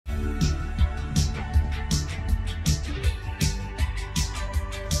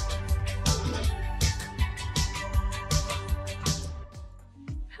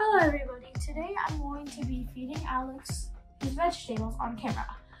feeding Alex his vegetables on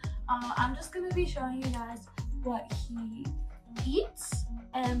camera. I'm just gonna be showing you guys what he eats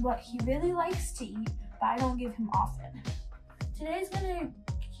and what he really likes to eat, but I don't give him often. Today's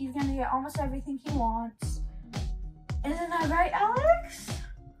he's gonna get almost everything he wants. Isn't that right, Alex?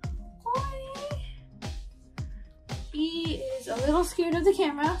 Boy. He is a little scared of the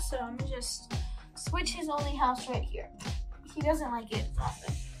camera, so I'm gonna just switch his only house right here. He doesn't like it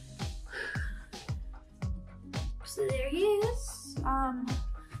often. So there he is.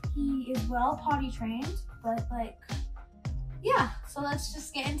 He is well potty trained, but yeah, so let's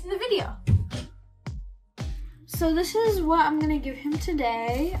just get into the video. So this is what I'm gonna give him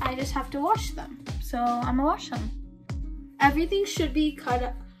today. I just have to wash them. So I'm gonna wash them. Everything should be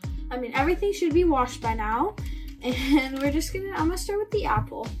everything should be washed by now. And I'm gonna start with the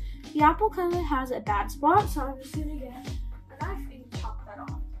apple. The apple kind of has a bad spot, so I'm just gonna get a knife and chop that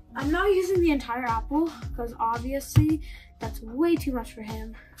off. I'm not using the entire apple because obviously that's way too much for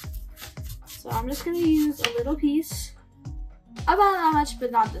him. So I'm just gonna use a little piece, about that much,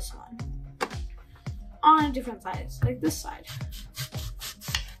 but not this one. On a different side, like this side.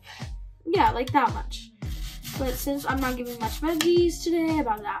 Yeah, like that much. But since I'm not giving much veggies today,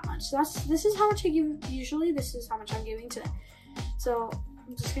 about that much. So this is how much I give usually. This is how much I'm giving today. So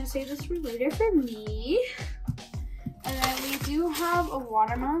I'm just gonna save this for later for me. And then we do have a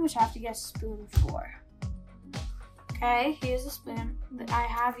watermelon, which I have to get a spoon for. Okay, here's a spoon. I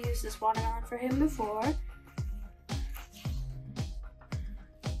have used this watermelon for him before.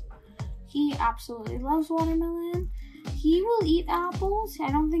 He absolutely loves watermelon. He will eat apples.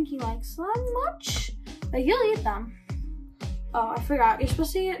 I don't think he likes them much, but he'll eat them. Oh, I forgot. You're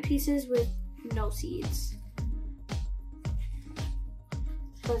supposed to get pieces with no seeds.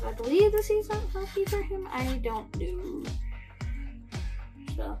 Because I believe the seeds aren't healthy for him. I don't know.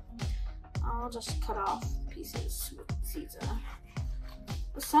 So I'll just cut off pieces with seeds in them.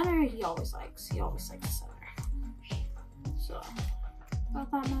 The center he always likes. He always likes the center. So not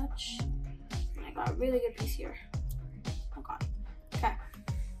that much. And I got a really good piece here. Oh god. Okay.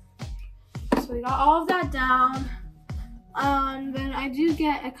 So we got all of that down. Then I do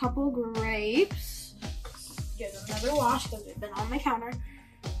get a couple grapes. Give them another wash because they've been on my counter.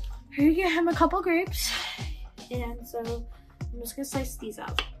 Here you get him a couple grapes. And so I'm just gonna slice these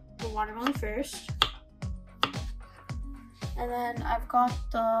up. The watermelon first. And then I've got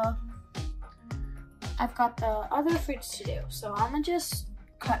the other fruits to do. So I'm gonna just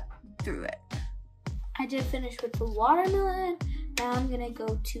cut through it. I did finish with the watermelon. Now I'm gonna go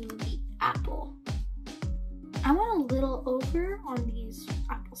to the apple. I went a little over on these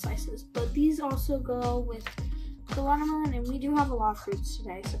apple slices, but these also go with the watermelon, and we do have a lot of fruits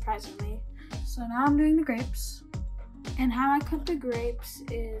today, surprisingly. So now I'm doing the grapes. And how I cut the grapes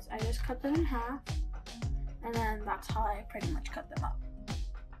is I just cut them in half, and then that's how I pretty much cut them up.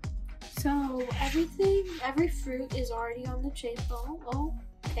 So every fruit is already on the table. Oh,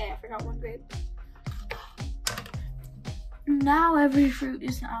 okay, I forgot one grape. Now every fruit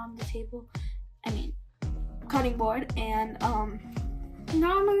is on the table, cutting board, and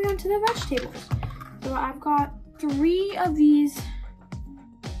now I'm moving on to the vegetables. So I've got 3 of these,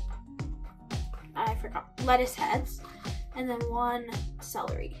 I forgot, lettuce heads, and then 1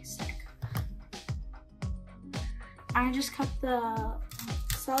 celery stick. I just cut the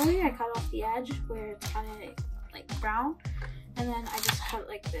celery, I cut off the edge where it's kind of like brown, and then I just cut it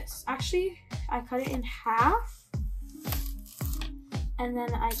like this. Actually, I cut it in half, and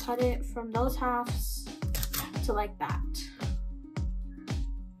then I cut it from those halves to like that.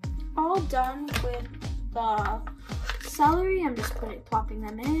 All done with the celery. I'm just plopping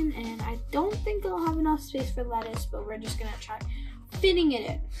them in, and I don't think I'll have enough space for lettuce, but we're just gonna try fitting it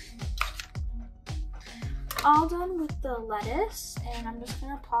in. All done with the lettuce, and I'm just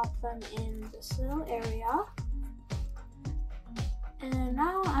gonna plop them in this little area. And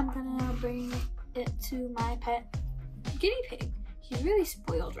now I'm gonna bring it to my pet guinea pig. He's really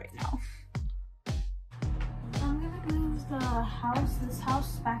spoiled right now. I'm gonna move this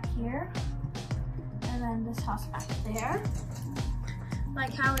house back here, and then this house back there,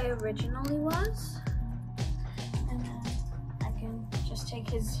 like how it originally was. And then I can just take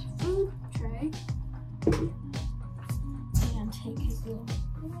his food tray and take his little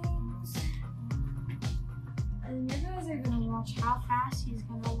things. And you guys are gonna watch how fast he's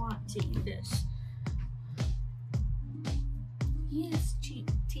gonna want to eat this. He has teeth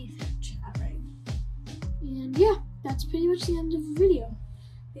chattering. And yeah, that's pretty much the end of the video.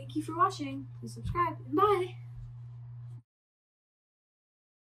 Thank you for watching. Please subscribe and bye.